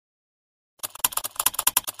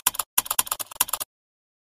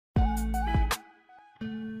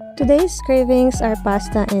Today's cravings are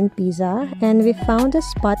pasta and pizza, and we found a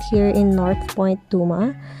spot here in Northpoint,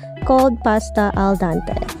 Duma, called Pasta al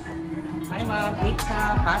Dente. Hi ma'am,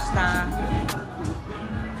 pizza, pasta.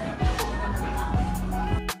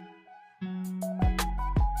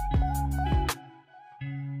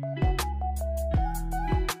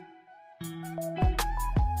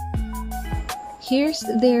 Here's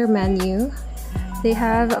their menu. They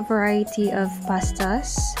have a variety of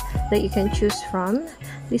pastas that you can choose from.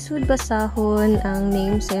 This would basahon ang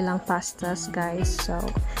name sa ilang pastas, guys. So,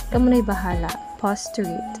 kamu na'y bahala. Pause to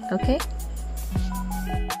read, okay?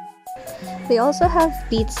 They also have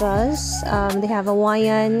pizzas. They have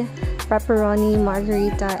Hawaiian, pepperoni,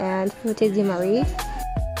 margarita, and frutti di mare.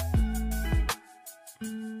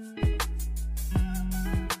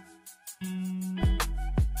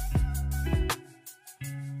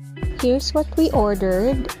 Here's what we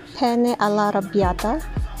ordered: penne all'arrabbiata.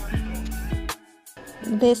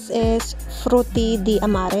 This is frutti di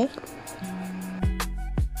mare.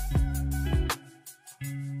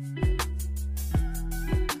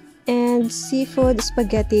 And seafood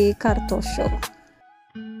spaghetti cartoccio.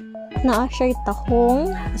 Naa siya'y tahong,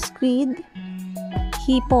 squid,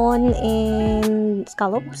 hipon, and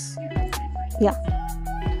scallops. Yeah.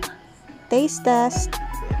 Taste test.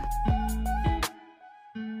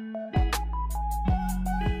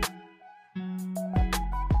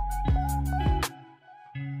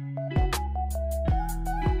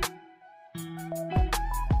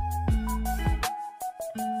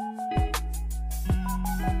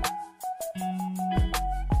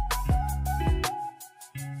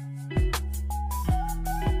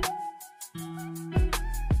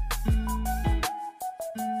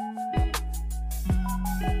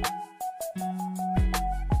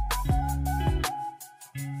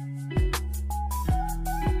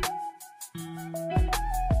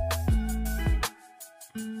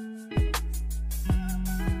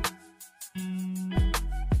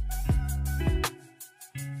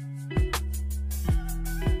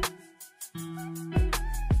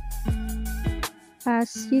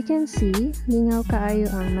 As you can see, lingaw kaayo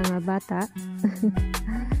ang mga bata.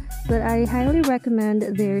 But I highly recommend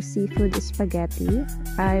their seafood spaghetti.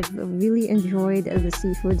 I've really enjoyed the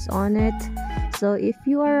seafoods on it. So if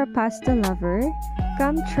you are a pasta lover,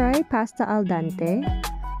 come try Pasta al Dente.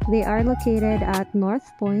 They are located at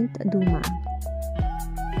Northpoint, Duma.